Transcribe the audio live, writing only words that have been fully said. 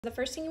The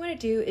first thing you want to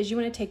do is you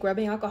want to take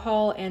rubbing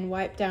alcohol and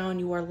wipe down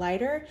your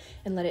lighter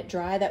and let it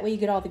dry. That way you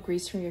get all the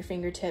grease from your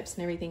fingertips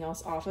and everything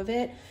else off of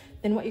it.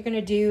 Then what you're going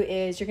to do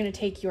is you're going to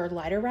take your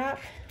lighter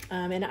wrap,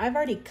 and I've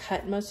already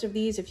cut most of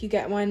these. If you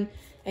get one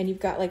and you've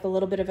got like a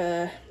little bit of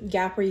a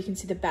gap where you can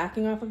see the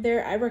backing off of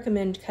there, I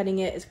recommend cutting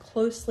it as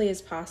closely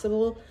as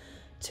possible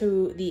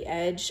to the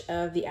edge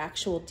of the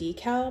actual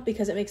decal,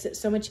 because it makes it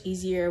so much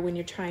easier when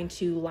you're trying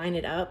to line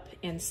it up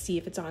and see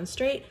if it's on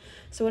straight.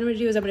 So what I'm going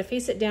to do is I'm going to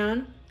face it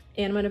down,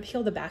 and I'm going to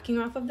peel the backing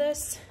off of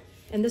this.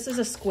 And this is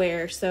a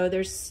square, so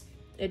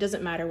it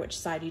doesn't matter which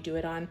side you do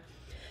it on.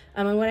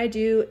 And what I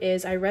do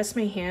is I rest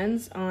my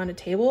hands on a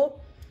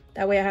table.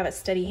 That way I have a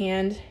steady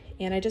hand,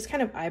 and I just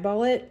kind of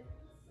eyeball it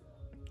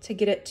to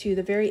get it to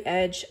the very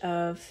edge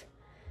of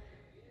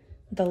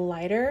the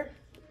lighter.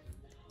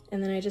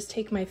 And then I just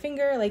take my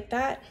finger like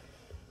that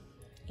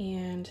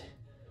and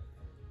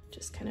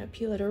just kind of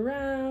peel it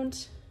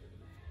around.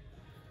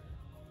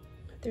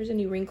 If there's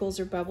any wrinkles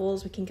or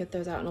bubbles, we can get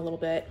those out in a little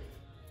bit.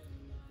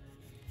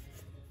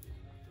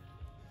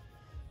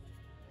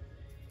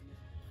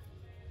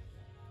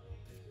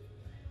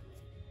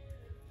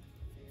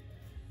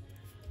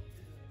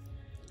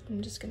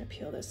 I'm just gonna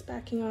peel this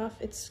backing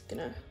off. It's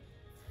gonna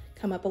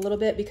come up a little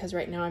bit because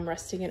right now I'm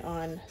resting it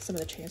on some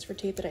of the transfer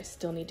tape that I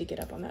still need to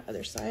get up on that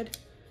other side.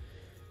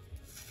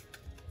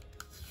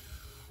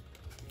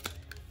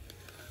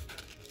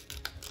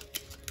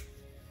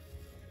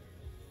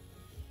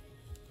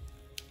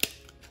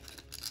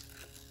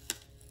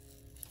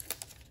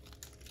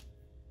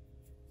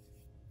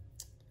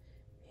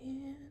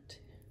 And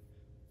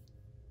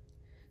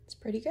it's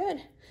pretty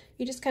good.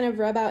 You just kind of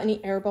rub out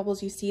any air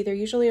bubbles you see. They're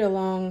usually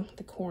along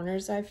the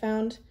corners, I've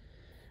found.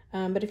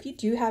 But if you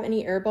do have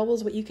any air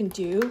bubbles, what you can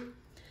do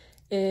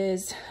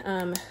is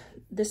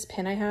this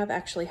pin I have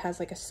actually has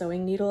like a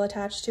sewing needle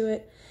attached to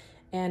it.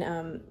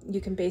 And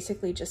you can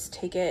basically just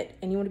take it,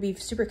 and you want to be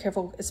super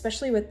careful,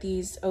 especially with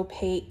these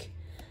opaque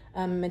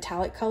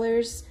metallic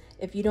colors.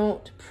 If you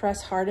don't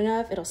press hard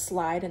enough, it'll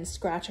slide and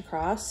scratch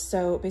across.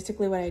 So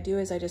basically what I do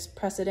is I just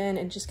press it in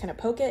and just kind of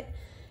poke it,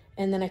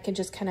 and then I can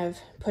just kind of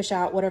push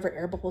out whatever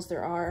air bubbles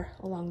there are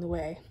along the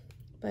way.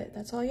 But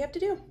that's all you have to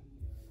do.